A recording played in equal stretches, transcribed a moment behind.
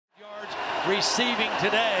receiving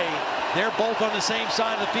today. They're both on the same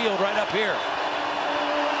side of the field right up here.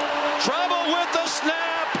 Trouble with the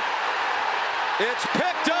snap. It's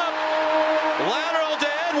picked up. Lateral to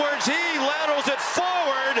Edwards. He laterals it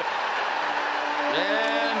forward.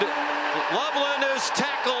 And Loveland is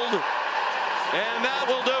tackled. And that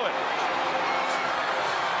will do it.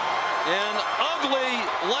 An ugly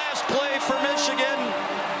last play for Michigan.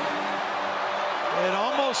 It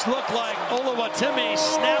almost looked like Oluwatimi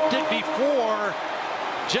snapped it before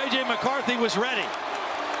J.J. McCarthy was ready.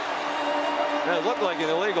 It looked like an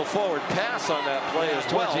illegal forward pass on that play as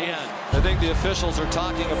well. Towards the end. I think the officials are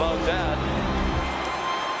talking about that.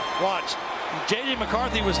 Watch. J.J.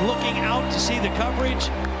 McCarthy was looking out to see the coverage,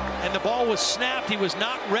 and the ball was snapped. He was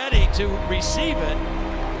not ready to receive it,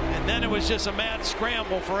 and then it was just a mad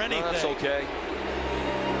scramble for anything. That's okay.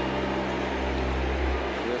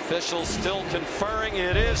 The officials still conferring.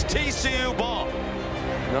 It is TCU ball.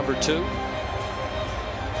 Number 2.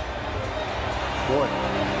 Boy.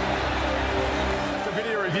 The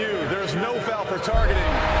video review. There's no foul for targeting.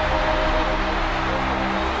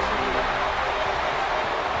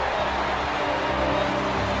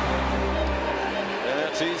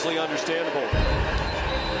 That's easily understandable.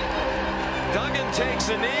 Duggan takes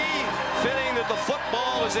a knee, fitting that the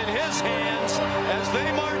football is in his hands as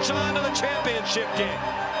they march on to the championship game.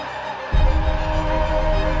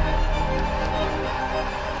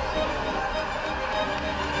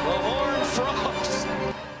 The Horned Frogs.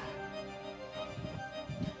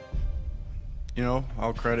 You know,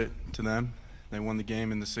 all credit to them. They won the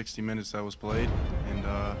game in the 60 minutes that was played, and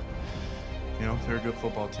you know, they're a good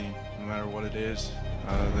football team. No matter what it is,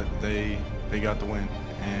 they got the win,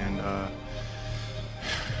 and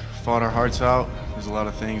fought our hearts out. There's a lot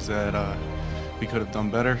of things that we could have done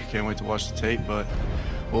better. Can't wait to watch the tape, but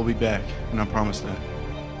we'll be back, and I promise that.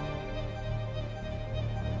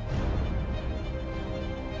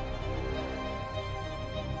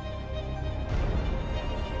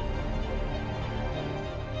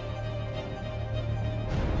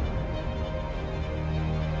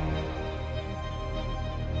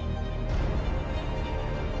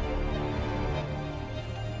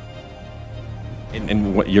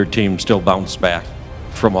 And what your team still bounced back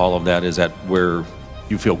from all of that? Is that where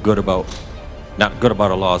you feel good about, not good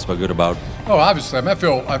about a loss, but good about? Oh, obviously. I mean,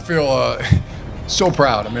 I feel so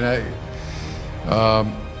proud. I mean,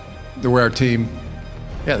 the way our team,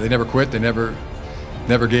 yeah, they never quit. They never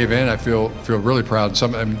gave in. I feel really proud.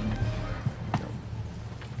 I mean,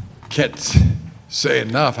 can't say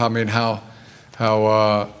enough. I mean, how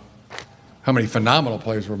many phenomenal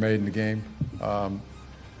plays were made in the game.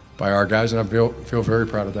 By our guys, and I feel very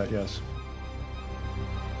proud of that, yes.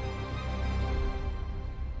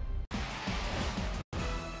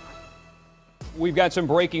 We've got some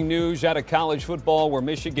breaking news out of college football where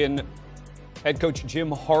Michigan head coach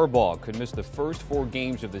Jim Harbaugh could miss the first 4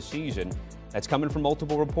 games of the season. That's coming from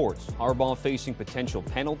multiple reports. Harbaugh facing potential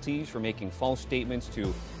penalties for making false statements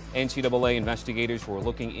to NCAA investigators who are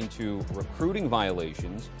looking into recruiting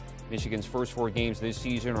violations. Michigan's first 4 games this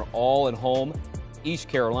season are all at home. East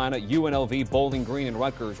Carolina, UNLV, Bowling Green, and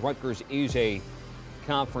Rutgers. Rutgers is a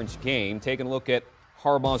conference game. Taking a look at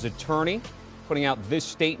Harbaugh's attorney, putting out this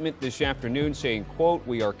statement this afternoon saying, quote,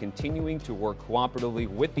 "We are continuing to work cooperatively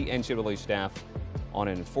with the NCAA staff on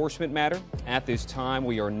an enforcement matter. At this time,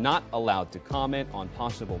 we are not allowed to comment on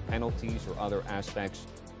possible penalties or other aspects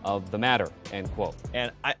of the matter," end quote.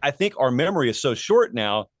 And I think our memory is so short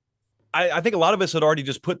now. I think a lot of us had already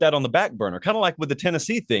just put that on the back burner, kind of like with the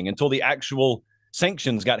Tennessee thing until the actual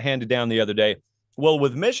sanctions got handed down the other day. Well,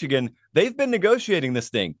 with Michigan, they've been negotiating this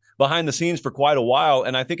thing behind the scenes for quite a while.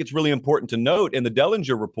 And I think it's really important to note in the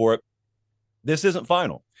Dellinger report, this isn't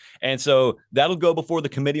final. And so that'll go before the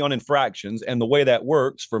Committee on Infractions. And the way that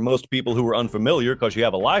works for most people who are unfamiliar, because you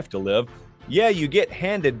have a life to live, yeah, you get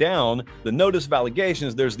handed down the notice of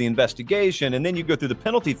allegations, there's the investigation, and then you go through the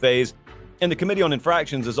penalty phase. And the Committee on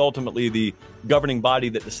Infractions is ultimately the governing body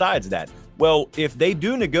that decides that. Well, if they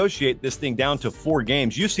do negotiate this thing down to 4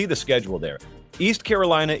 games, you see the schedule there. East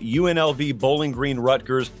Carolina, UNLV, Bowling Green,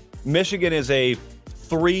 Rutgers. Michigan is a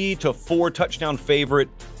 3 to 4 touchdown favorite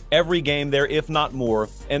every game there, if not more.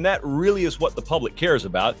 And that really is what the public cares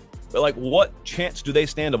about. But like, what chance do they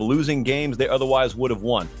stand of losing games they otherwise would have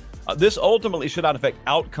won? This ultimately should not affect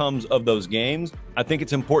outcomes of those games. I think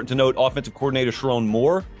it's important to note offensive coordinator Sharon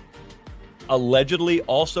Moore allegedly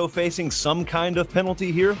also facing some kind of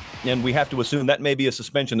penalty here, and we have to assume that may be a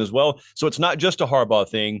suspension as well. So it's not just a Harbaugh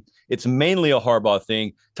thing, it's mainly a Harbaugh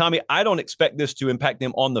thing. Tommy, I don't expect this to impact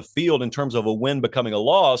them on the field in terms of a win becoming a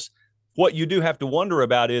loss. What you do have to wonder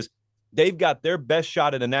about is they've got their best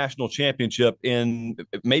shot at a national championship in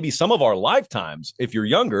maybe some of our lifetimes. If you're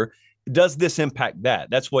younger, does this impact that?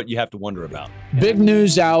 That's what you have to wonder about. Big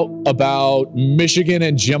news out about Michigan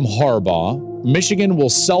and Jim Harbaugh. Michigan will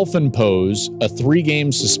self-impose a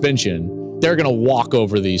 3-game suspension. They're going to walk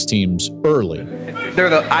over these teams early. They're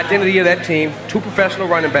the identity of that team, 2 professional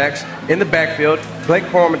running backs in the backfield, Blake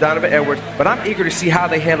Corum and Donovan Edwards, but I'm eager to see how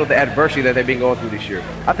they handle the adversity that they've been going through this year.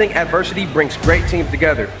 I think adversity brings great teams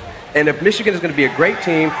together, and if Michigan is going to be a great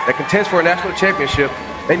team that contends for a national championship,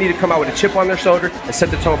 they need to come out with a chip on their shoulder and set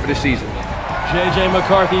the tone for this season. J.J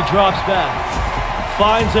McCarthy drops back,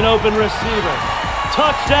 finds an open receiver.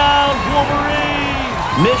 Touchdown,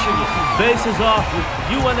 Wolverines! Michigan faces off with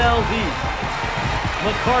UNLV.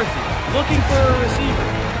 McCarthy looking for a receiver.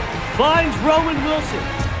 Finds Roman Wilson.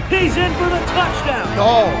 He's in for the touchdown.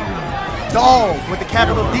 Dog with the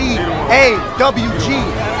capital D, A-W-G,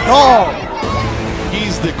 dog.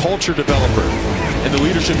 He's the culture developer and the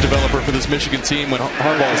leadership developer for this Michigan team when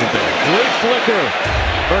Harbaugh isn't there. Flea flicker.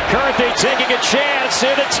 McCarthy taking a chance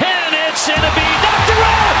in the 10. It's in a B. Knocked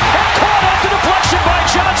around and caught after deflection by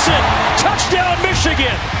Johnson. Touchdown,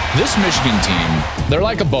 Michigan. This Michigan team, they're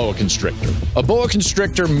like a boa constrictor. A boa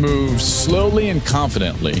constrictor moves slowly and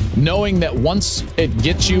confidently, knowing that once it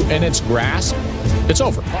gets you in its grasp, it's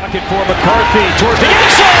over. Pocket for McCarthy towards the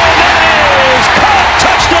end zone. That is caught.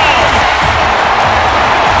 Touchdown.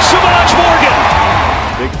 Savage Morgan.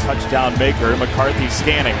 Big touchdown maker. McCarthy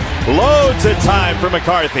scanning. Loads of time for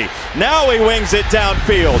McCarthy. Now he wings it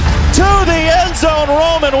downfield to the end zone.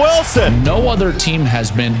 Roman Wilson. No other team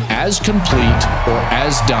has been as complete or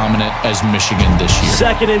as dominant as Michigan this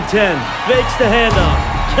year. 2nd and 10. Fakes the handoff.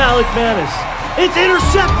 Calic Manis. It's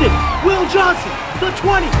intercepted. Will Johnson. The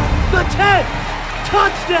 20. The 10.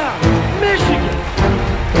 Touchdown. Michigan.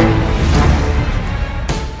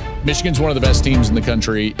 Michigan's one of the best teams in the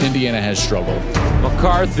country. Indiana has struggled.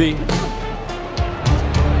 McCarthy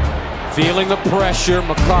feeling the pressure.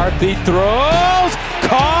 McCarthy throws.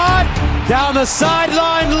 Caught. Down the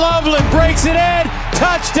sideline. Loveland breaks it in.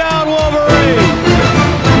 Touchdown, Wolverine.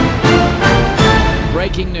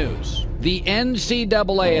 Breaking news. The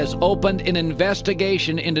NCAA has opened an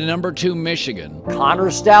investigation into number 2 Michigan.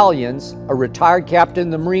 Connor Stallions, a retired captain in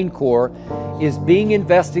the Marine Corps, is being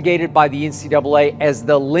investigated by the NCAA as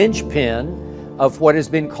the linchpin of what has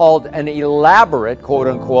been called an elaborate,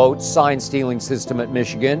 quote-unquote, sign-stealing system at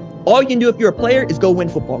Michigan. All you can do if you're a player is go win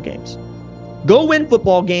football games. Go win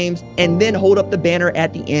football games and then hold up the banner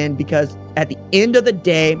at the end, because at the end of the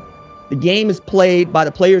day, the game is played by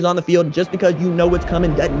the players on the field, and just because you know what's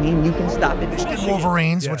coming doesn't mean you can stop it. Michigan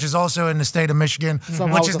Wolverines, which is also in the state of Michigan,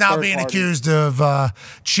 which is now being accused of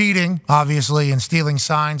cheating, obviously, and stealing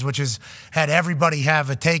signs, which has had everybody have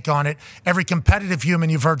a take on it. Every competitive human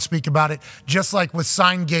you've heard speak about it, just like with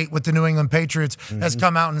Signgate with the New England Patriots, has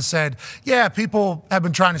come out and said, yeah, people have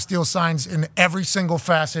been trying to steal signs in every single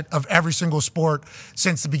facet of every single sport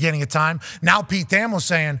since the beginning of time. Now Pete Thamel's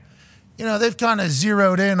saying, you know, they've kind of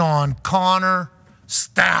zeroed in on Connor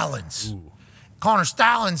Stallions. Connor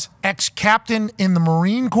Stallions, ex-captain in the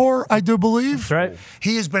Marine Corps, I do believe. That's right.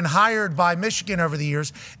 He has been hired by Michigan over the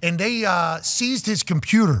years, and they seized his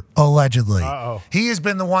computer, allegedly. He has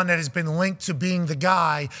been the one that has been linked to being the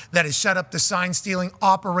guy that has set up the sign-stealing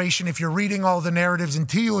operation, if you're reading all the narratives and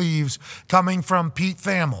tea leaves coming from Pete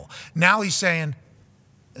Thamel. Now he's saying,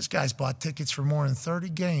 this guy's bought tickets for more than 30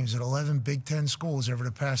 games at 11 Big Ten schools over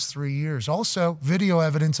the past 3 years. Also, video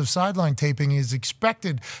evidence of sideline taping is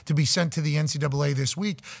expected to be sent to the NCAA this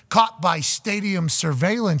week, caught by stadium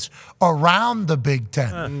surveillance around the Big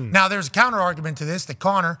Ten. Now, there's a counter-argument to this that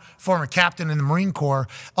Connor, former captain in the Marine Corps,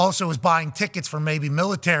 also was buying tickets for maybe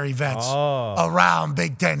military vets around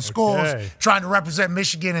Big Ten schools, trying to represent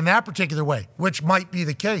Michigan in that particular way, which might be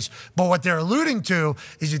the case. But what they're alluding to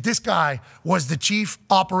is that this guy was the chief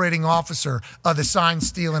operating officer of the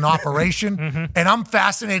sign-stealing operation, and I'm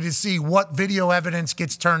fascinated to see what video evidence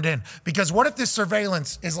gets turned in. Because what if this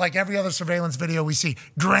surveillance is like every other surveillance video we see,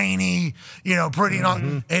 grainy, you know, pretty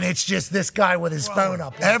and it's just this guy with his phone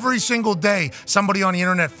up. Every single day, somebody on the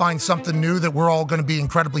internet finds something new that we're all going to be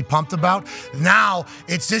incredibly pumped about. Now,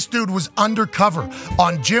 it's this dude was undercover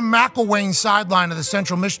on Jim McElwain's sideline of the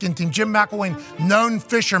Central Michigan team. Jim McElwain, known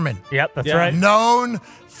fisherman. Yep, that's right. Known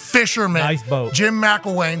fisherman. Nice boat. Jim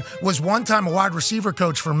McElwain was one time a wide receiver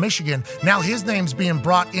coach for Michigan. Now his name's being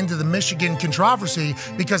brought into the Michigan controversy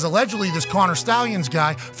because allegedly this Connor Stallions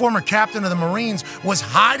guy, former captain of the Marines, was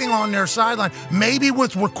hiding on their sideline, maybe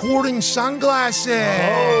with recording sunglasses,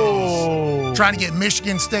 trying to get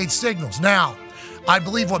Michigan State signals. Now, I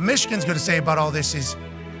believe what Michigan's going to say about all this is,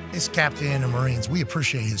 This captain in the Marines, we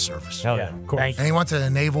appreciate his service. Hell yeah, of course. And he went to the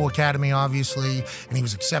Naval Academy, obviously, and he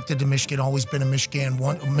was accepted to Michigan, always been a Michigan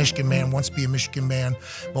man, wants to be a Michigan man.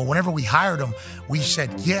 But whenever we hired him, we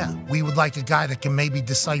said, yeah, we would like a guy that can maybe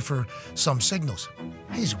decipher some signals.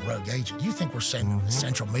 He's a rogue agent. You think we're sending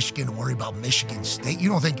Central Michigan to worry about Michigan State? You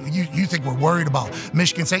don't think you think we're worried about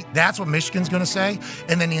Michigan State? That's what Michigan's going to say,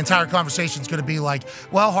 and then the entire conversation is going to be like,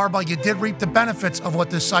 "Well, Harbaugh, you did reap the benefits of what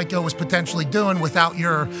this psycho was potentially doing without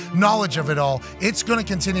your knowledge of it all." It's going to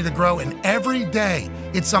continue to grow, and every day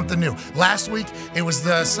it's something new. Last week it was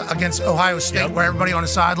against Ohio State, where everybody on the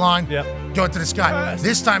sideline going to this guy.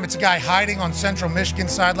 This time it's a guy hiding on Central Michigan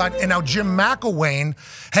sideline, and now Jim McElwain,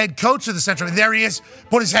 head coach of the Central, there he is.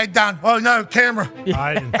 Put his head down. Oh, no, camera.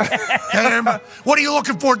 Camera. What are you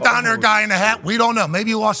looking for down there, guy in a hat? We don't know. Maybe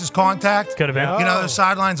he lost his contact. Could have been. You know, the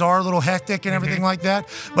sidelines are a little hectic and everything like that.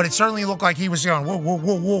 But it certainly looked like he was going, whoa, whoa,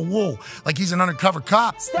 whoa, whoa, whoa. Like he's an undercover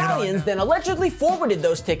cop. Stallions then allegedly forwarded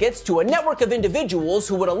those tickets to a network of individuals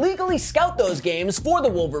who would illegally scout those games for the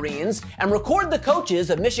Wolverines and record the coaches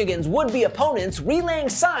of Michigan's would-be opponents relaying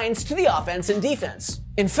signs to the offense and defense.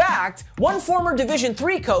 In fact, one former Division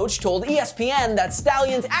III coach told ESPN that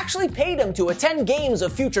Stallions actually paid him to attend games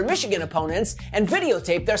of future Michigan opponents and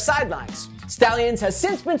videotape their sidelines. Stallions has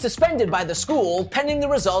since been suspended by the school pending the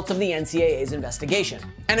results of the NCAA's investigation.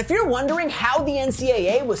 And if you're wondering how the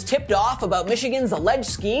NCAA was tipped off about Michigan's alleged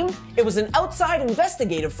scheme, it was an outside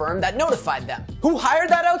investigative firm that notified them. Who hired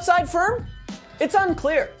that outside firm? It's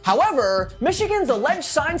unclear. However, Michigan's alleged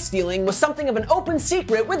sign stealing was something of an open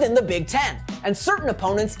secret within the Big Ten, and certain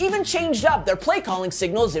opponents even changed up their play calling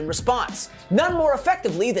signals in response, none more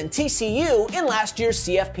effectively than TCU in last year's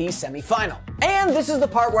CFP semifinal. And this is the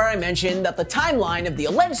part where I mentioned that the timeline of the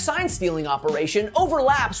alleged sign stealing operation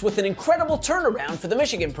overlaps with an incredible turnaround for the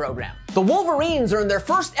Michigan program. The Wolverines earned their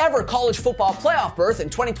first ever college football playoff berth in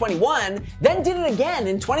 2021, then did it again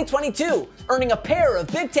in 2022, earning a pair of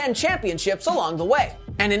Big Ten championships along the way.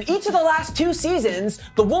 And in each of the last 2 seasons,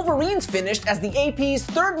 the Wolverines finished as the AP's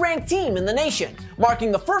third-ranked team in the nation,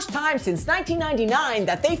 marking the first time since 1999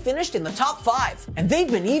 that they finished in the top 5. And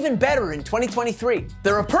they've been even better in 2023.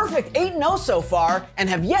 They're a perfect 8-0 so far and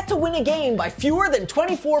have yet to win a game by fewer than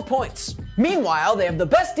 24 points. Meanwhile, they have the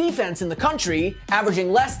best defense in the country,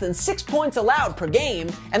 averaging less than 6 points allowed per game,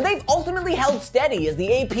 and they've ultimately held steady as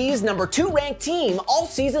the AP's number 2 ranked team all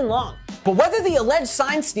season long. But whether the alleged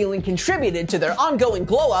sign stealing contributed to their ongoing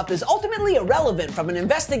glow-up is ultimately irrelevant from an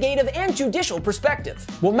investigative and judicial perspective.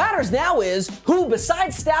 What matters now is who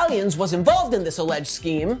besides Stallions was involved in this alleged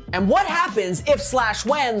scheme, and what happens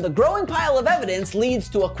if/when the growing pile of evidence leads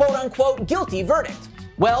to a quote-unquote guilty verdict.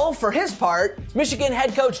 Well, for his part, Michigan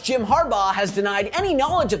head coach Jim Harbaugh has denied any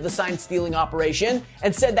knowledge of the sign-stealing operation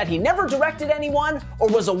and said that he never directed anyone or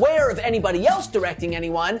was aware of anybody else directing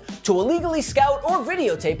anyone to illegally scout or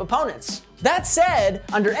videotape opponents. That said,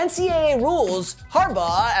 under NCAA rules,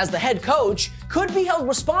 Harbaugh, as the head coach, could be held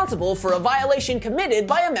responsible for a violation committed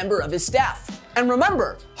by a member of his staff. And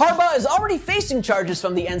remember, Harbaugh is already facing charges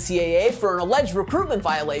from the NCAA for an alleged recruitment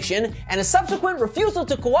violation and a subsequent refusal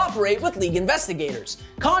to cooperate with league investigators,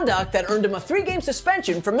 conduct that earned him a 3-game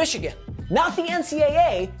suspension from Michigan. Not the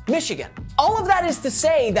NCAA, Michigan. All of that is to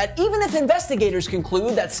say that even if investigators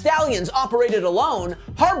conclude that Stallions operated alone,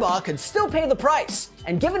 Harbaugh could still pay the price.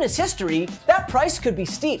 And given his history, that price could be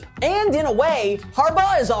steep. And in a way,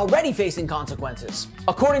 Harbaugh is already facing consequences.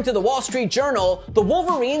 According to the Wall Street Journal, the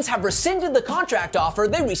Wolverines have rescinded the contract offer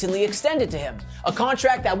they recently extended to him, a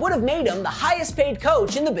contract that would have made him the highest paid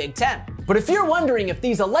coach in the Big Ten. But if you're wondering if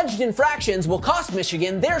these alleged infractions will cost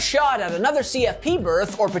Michigan their shot at another CFP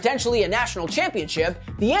berth or potentially a national championship,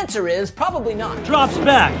 the answer is probably not. Drops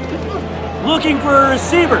back, looking for a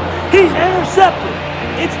receiver. He's intercepted.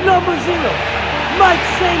 It's number 0. Mike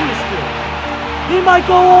Sanister. He might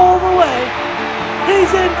go all the way.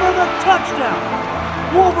 He's in for the touchdown.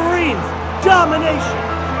 Wolverines domination.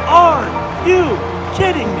 Are you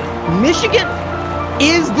kidding me? Michigan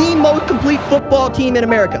is the most complete football team in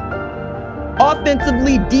America.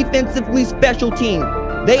 Offensively, defensively, special team.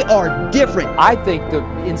 They are different. I think the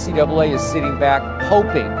NCAA is sitting back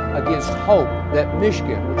hoping against hope that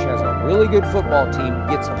Michigan, which has a really good football team,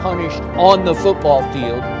 gets punished on the football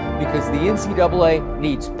field because the NCAA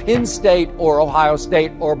needs Penn State or Ohio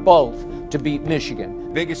State or both to beat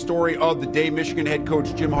Michigan. Biggest story of the day, Michigan head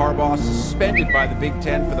coach Jim Harbaugh suspended by the Big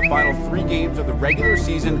Ten for the final 3 games of the regular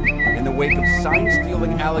season in the wake of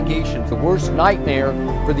sign-stealing allegations. The worst nightmare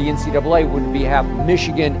for the NCAA would be have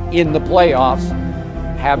Michigan in the playoffs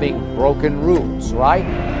having broken rules, right?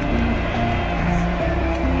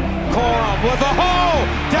 Corum with a hole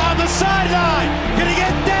down the sideline. Gonna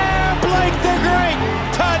get there, Blake the Great.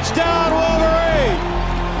 Touchdown.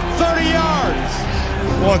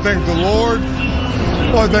 I want to thank the Lord.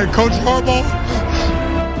 I want to thank Coach Harbaugh.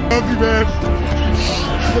 Love you, man.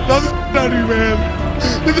 Love you, man.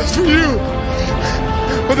 This is for you.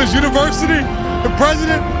 For this university, the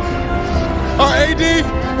president, our AD,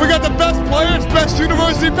 we got the best players, best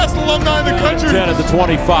university, best alumni in the country. 10 at the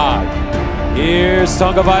 25. Here's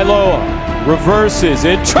Tagovailoa. Reverses,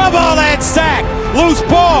 in trouble, and sack. Loose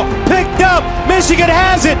ball, picked up. Michigan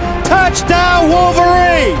has it. Touchdown,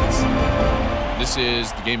 Wolverines. This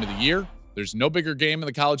is the game of the year. There's no bigger game in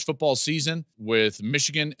the college football season with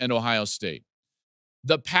Michigan and Ohio State.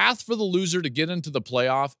 The path for the loser to get into the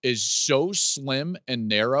playoff is so slim and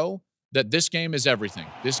narrow that this game is everything.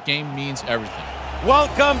 This game means everything.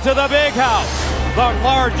 Welcome to the Big House, the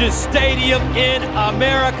largest stadium in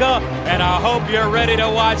America, and I hope you're ready to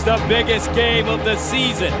watch the biggest game of the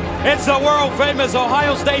season. It's the world-famous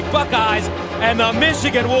Ohio State Buckeyes and the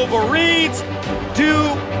Michigan Wolverines.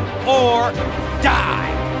 Do or die.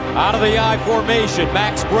 Out of the I formation,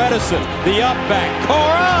 Max Bredesen, the up back,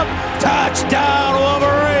 Corum, touchdown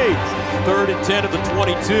Wolverines. 3rd and 10 of the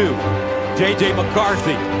 22. J.J.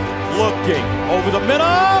 McCarthy looking over the middle,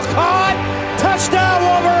 caught, touchdown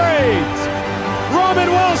Wolverines. Roman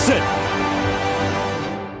Wilson.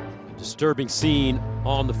 Disturbing scene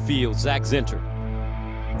on the field. Zach Zinter,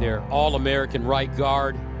 their All-American right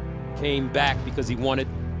guard, came back because he wanted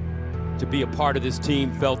to be a part of this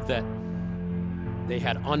team, felt that they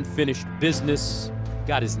had unfinished business,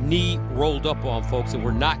 got his knee rolled up on, folks, and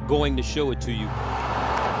we're not going to show it to you.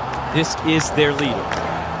 This is their leader,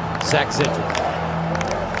 Zach Zinter.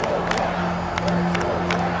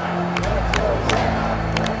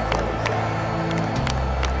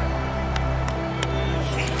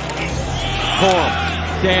 Corum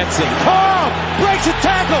dancing. Corum breaks a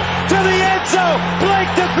tackle to the end zone.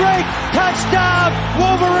 Blake the Great, touchdown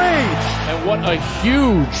Wolverines. And what a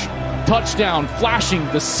huge touchdown, flashing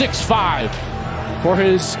the 6'5" for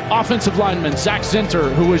his offensive lineman, Zach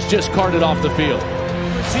Zinter, who was just carted off the field.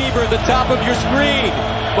 Receiver at the top of your screen.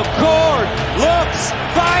 McCord looks,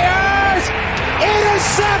 fires,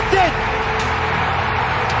 intercepted.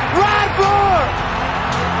 Rod Moore,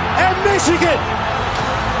 and Michigan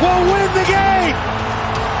will win the game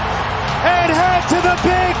and head to the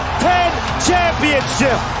Big Ten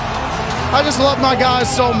Championship. I just love my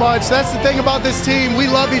guys so much. That's the thing about this team. We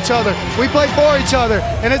love each other. We play for each other,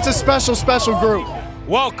 and it's a special, special group.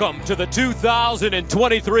 Welcome to the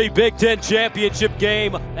 2023 Big Ten Championship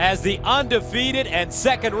game as the undefeated and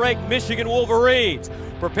second-ranked Michigan Wolverines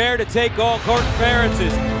prepare to take on Court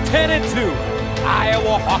Ferentz's 10-2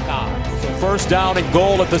 Iowa Hawkeyes. So first down and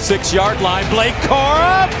goal at the 6-yard line. Blake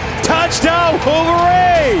Corum, touchdown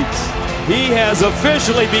Wolverines! He has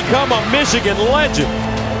officially become a Michigan legend.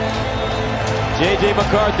 J.J.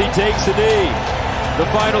 McCarthy takes a knee. The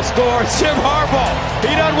final score, Jim Harbaugh.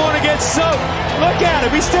 He doesn't want to get soaked. Look at him,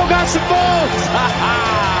 he still got some bones.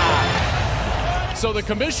 So the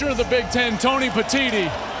commissioner of the Big Ten, Tony Petitti,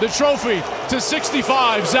 the trophy to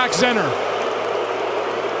 65, Zach Zinter.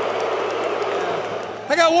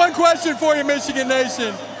 I got one question for you, Michigan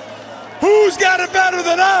Nation. Who's got it better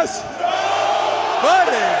than us?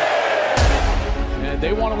 Buddy.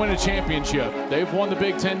 They want to win a championship. They've won the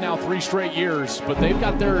Big Ten now 3 straight years, but they've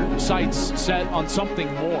got their sights set on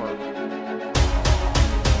something more.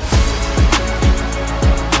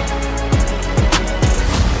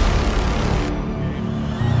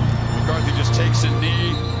 McCarthy just takes a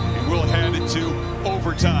knee and will hand it to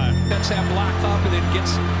overtime. That's that blocked up and then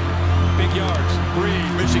gets big yards. 3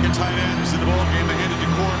 Michigan tight ends in the ballgame. They hand it to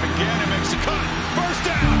Corum again and makes the cut. First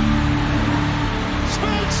down.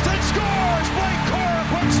 Spins and scores. Blake Corum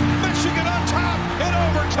puts Michigan on top in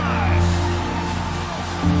overtime.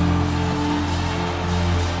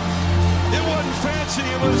 It wasn't fancy.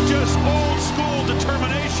 It was just old school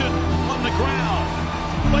determination on the ground.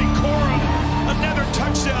 Blake Corum, another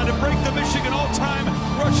touchdown to break the Michigan all-time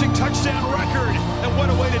rushing touchdown record. And what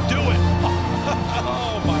a way to do it.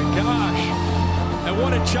 Oh, my gosh. And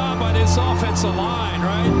what a job by this offensive line,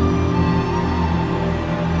 right?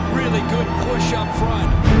 Really good push up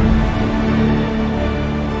front.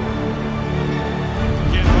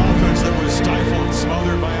 Again, an offense that was stifled and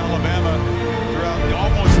smothered by Alabama throughout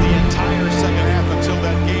almost the entire second half until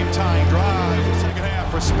that game-tying drive. The second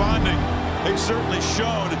half responding. They've certainly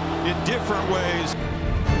shown in different ways.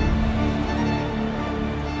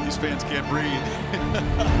 These fans can't breathe.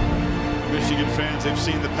 Michigan fans, they've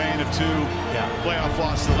seen the pain of 2 playoff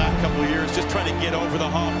losses the last couple of years, just trying to get over the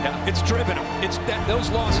hump. Yeah, it's driven them. Those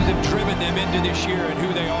losses have driven them into this year and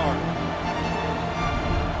who they are.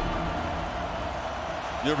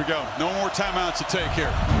 Here we go. No more timeouts to take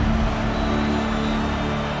here.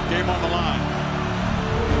 Game on the line.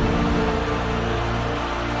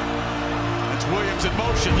 Williams in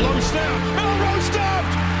motion, low snap, Milroe stopped!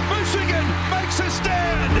 Michigan makes a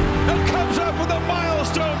stand and comes up with a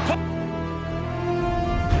milestone.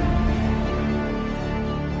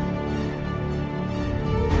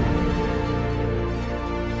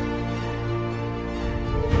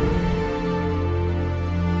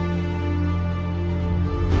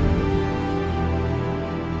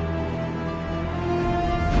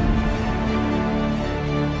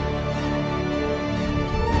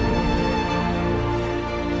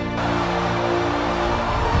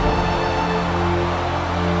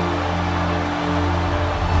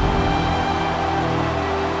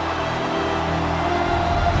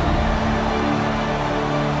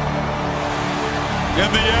 In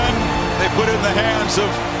the end, they put it in the hands of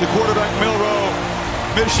the quarterback, Milroe.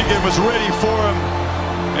 Michigan was ready for him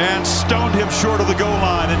and stoned him short of the goal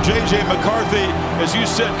line. And J.J. McCarthy, as you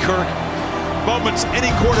said, Kirk, moments any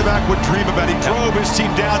quarterback would dream about. He drove his team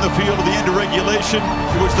down the field at the end of regulation.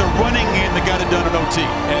 It was the running game that got it done in OT.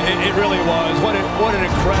 It really was. What an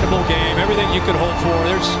incredible game. Everything you could hope for.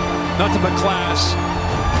 There's nothing but class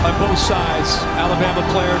on both sides. Alabama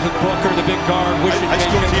players with Booker, the big guard, wishing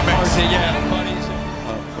J.J. McCarthy. Yeah, buddies.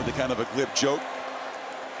 With a kind of a glib joke.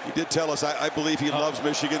 He did tell us, I believe he loves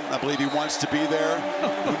Michigan. I believe he wants to be there.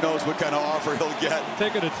 Who knows what kind of offer he'll get.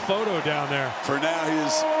 Taking a photo down there. For now, he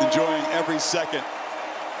is enjoying every second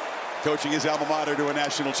coaching his alma mater to a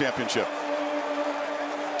national championship.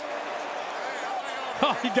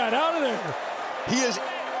 Oh, he got out of there. He is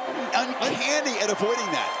uncanny at avoiding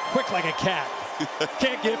that. Quick like a cat.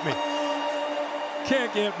 Can't get me.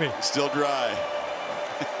 Can't get me. Still dry.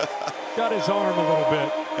 Got his arm a little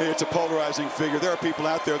bit. Hey, it's a polarizing figure. There are people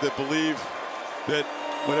out there that believe that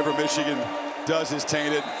whatever Michigan does is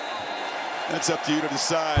tainted. That's up to you to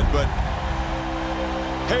decide, but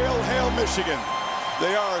hail, hail Michigan.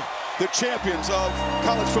 They are the champions of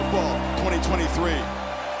college football 2023.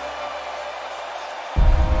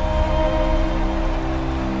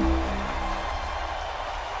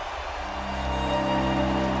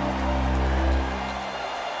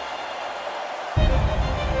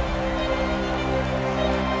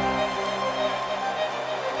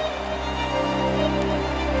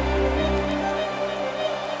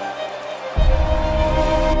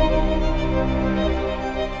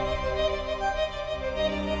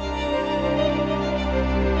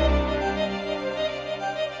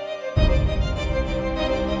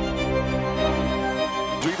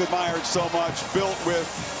 Admired so much, built with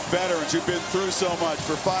veterans who've been through so much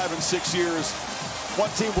for 5 and 6 years. One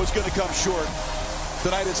team was going to come short.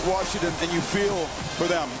 Tonight it's Washington, and you feel for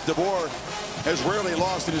them. DeBoer has rarely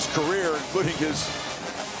lost in his career, including his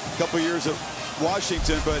couple years of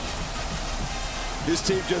Washington, but his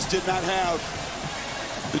team just did not have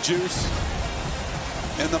the juice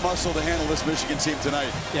and the muscle to handle this Michigan team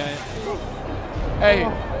tonight. Yeah.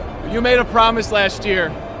 Hey, you made a promise last year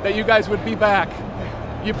that you guys would be back.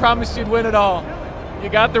 You promised you'd win it all. You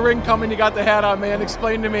got the ring coming, you got the hat on, man.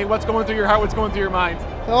 Explain to me what's going through your heart, what's going through your mind.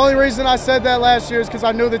 The only reason I said that last year is because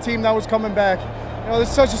I knew the team that was coming back. You know, this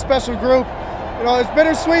is such a special group. You know, it's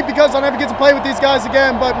bittersweet because I'll never get to play with these guys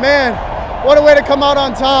again, but man, what a way to come out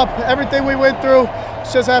on top. Everything we went through,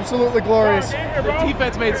 it's just absolutely glorious. The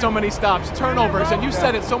defense made so many stops, turnovers, and you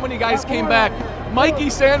said it, so many guys came back. Mikey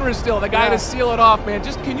Sanders still, the guy to seal it off, man.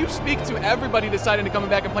 Just can you speak to everybody deciding to come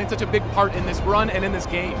back and playing such a big part in this run and in this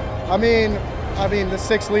game? I mean, the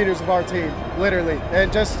 6 leaders of our team, literally.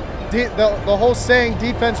 And just the whole saying,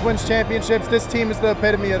 defense wins championships, this team is the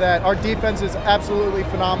epitome of that. Our defense is absolutely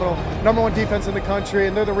phenomenal. #1 defense in the country,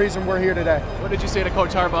 and they're the reason we're here today. What did you say to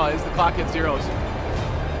Coach Harbaugh as the clock hit zeros?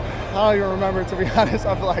 I don't even remember, to be honest.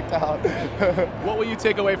 I blacked out. What will you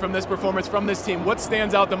take away from this performance, from this team? What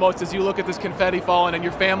stands out the most as you look at this confetti falling and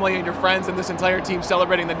your family and your friends and this entire team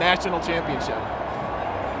celebrating the national championship?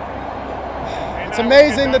 It's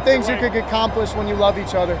amazing the things you could accomplish when you love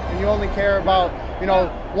each other and you only care about, you know,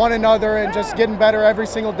 one another and just getting better every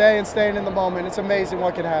single day and staying in the moment. It's amazing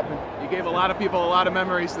what can happen. You gave a lot of people a lot of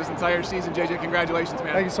memories this entire season, JJ. Congratulations,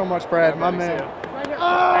 man. Thank you so much, Brad. My man.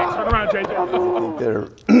 Thanks. Turn around, JJ. I think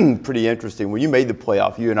they're pretty interesting. When you made the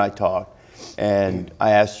playoff, you and I talked, and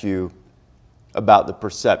I asked you about the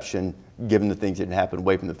perception given the things that had happened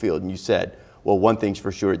away from the field, and you said, well, one thing's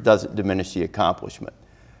for sure, it doesn't diminish the accomplishment.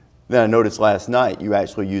 Then I noticed last night you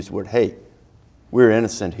actually used the word, hey, we're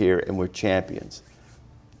innocent here and we're champions.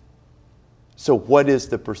 So what is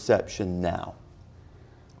the perception now?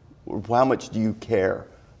 How much do you care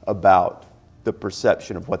about the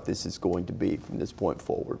perception of what this is going to be from this point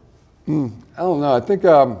forward? I don't know. I think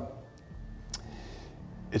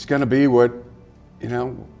it's going to be what, you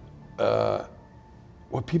know,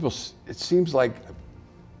 what people, it seems like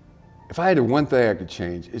if I had one thing I could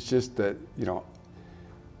change, it's just that, you know,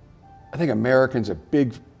 I think Americans, a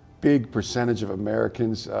big percentage of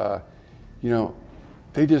Americans, you know,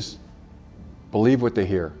 they just believe what they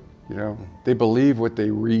hear, you know. They believe what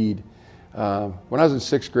they read. When I was in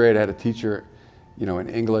 6th grade, I had a teacher, you know, in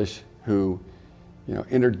English who, you know,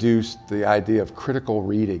 introduced the idea of critical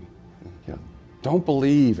reading. You know, don't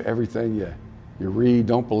believe everything you read.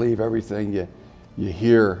 Don't believe everything you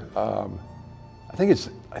hear. I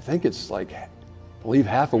think it's like believe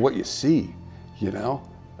half of what you see, you know.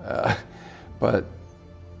 But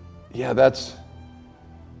yeah, that's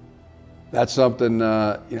something, you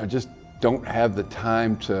know, just don't have the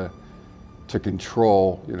time to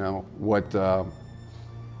control, you know, what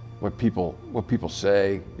people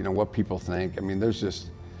say, you know, what people think. I mean, there's just,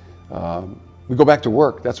 we go back to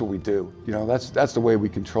work. That's what we do. You know, that's the way we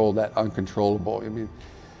control that uncontrollable. I mean,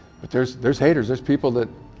 but there's haters. There's people that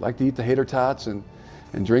like to eat the hater tots and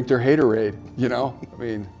drink their haterade, you know. I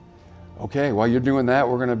mean, okay, while you're doing that,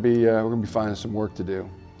 we're gonna be finding some work to do.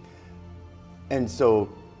 And so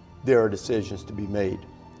there are decisions to be made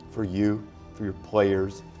for you, for your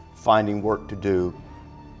players, finding work to do,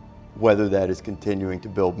 whether that is continuing to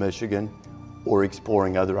build Michigan or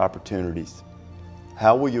exploring other opportunities.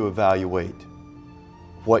 How will you evaluate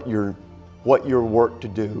what your work to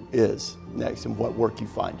do is next and what work you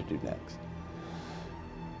find to do next?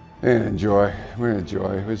 We're gonna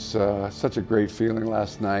enjoy. It was such a great feeling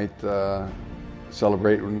last night,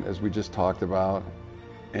 celebrating as we just talked about,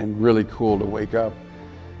 and really cool to wake up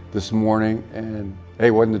this morning and hey,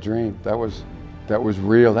 it wasn't a dream. That was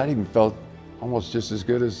real. That even felt almost just as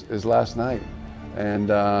good as last night. And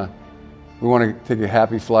we want to take a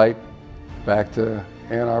happy flight back to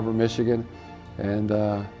Ann Arbor, Michigan, and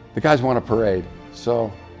the guys want a parade.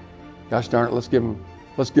 So, gosh darn it, let's give them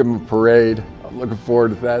a parade. I'm looking forward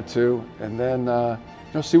to that too. And then you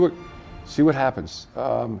know, see what happens.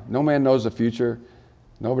 No man knows the future.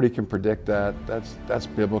 Nobody can predict that. That's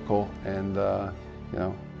biblical, and you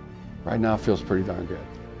know, right now it feels pretty darn good.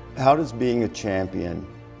 How does being a champion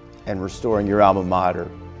and restoring your alma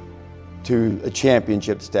mater to a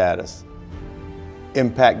championship status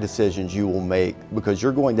impact decisions you will make? Because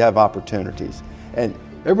you're going to have opportunities. And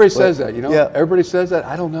everybody says that, you know. Yeah. Everybody says that.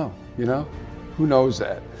 I don't know. You know, who knows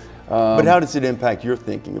that? But how does it impact your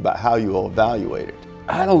thinking about how you will evaluate it?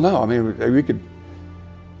 I don't know. I mean, we could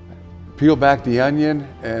peel back the onion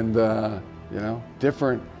and you know,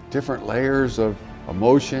 different layers of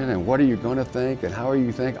emotion and what are you going to think and how are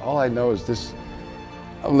you think. All I know is this.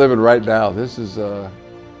 I'm living right now. This is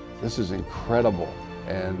incredible,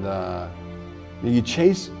 and you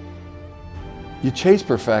chase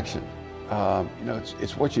perfection. You know,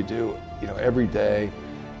 it's what you do, you know, every day,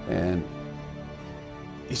 and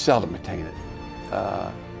you seldom attain it.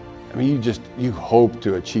 I mean, you hope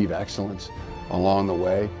to achieve excellence along the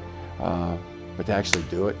way, but to actually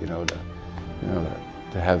do it, to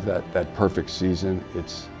have that perfect season,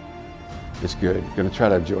 it's good. Going to try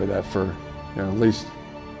to enjoy that for, at least.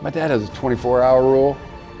 My dad has a 24-hour rule.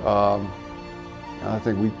 I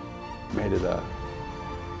think we made it a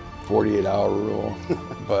 48-hour rule,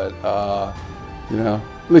 but at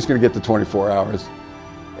least going to get to 24 hours.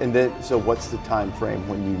 And then, so what's the time frame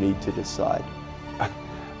when you need to decide?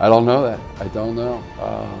 I don't know that. I don't know.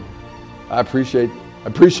 I appreciate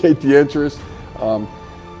the interest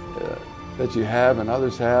that you have and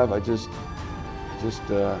others have. I don't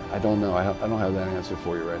know. I don't have that answer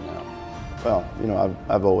for you right now. Well,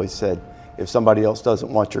 I've always said, if somebody else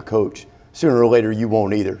doesn't want your coach, sooner or later you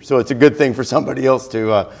won't either. So it's a good thing for somebody else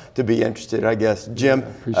to be interested, I guess. Jim,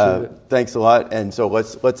 thanks a lot. And so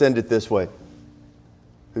let's end it this way.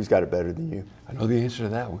 Who's got it better than you? I know the answer to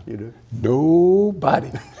that one. You do? Nobody.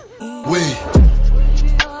 Up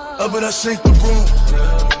and I sink the room.